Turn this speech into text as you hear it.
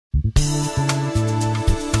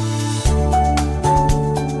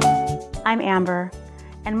I'm Amber,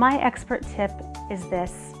 and my expert tip is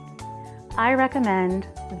this. I recommend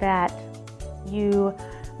that you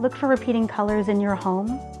look for repeating colors in your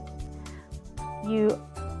home. You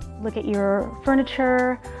look at your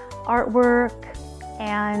furniture, artwork,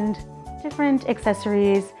 and different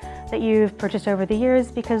accessories that you've purchased over the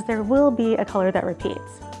years, because there will be a color that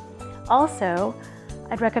repeats. Also,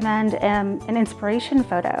 I'd recommend an inspiration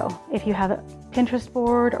photo. If you have a Pinterest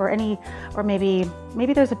board or maybe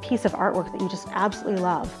there's a piece of artwork that you just absolutely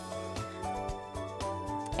love.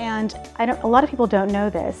 And a lot of people don't know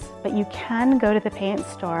this, but you can go to the paint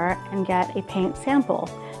store and get a paint sample.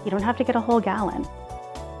 You don't have to get a whole gallon.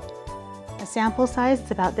 A sample size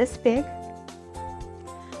is about this big.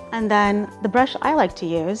 And then the brush I like to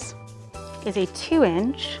use is a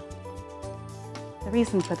 2-inch. The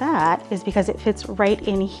reason for that is because it fits right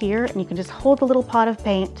in here, and you can just hold the little pot of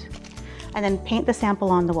paint and then paint the sample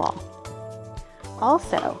on the wall.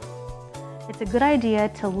 Also, it's a good idea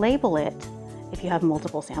to label it, if you have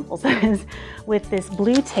multiple samples, that is, with this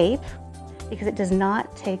blue tape, because it does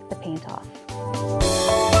not take the paint off.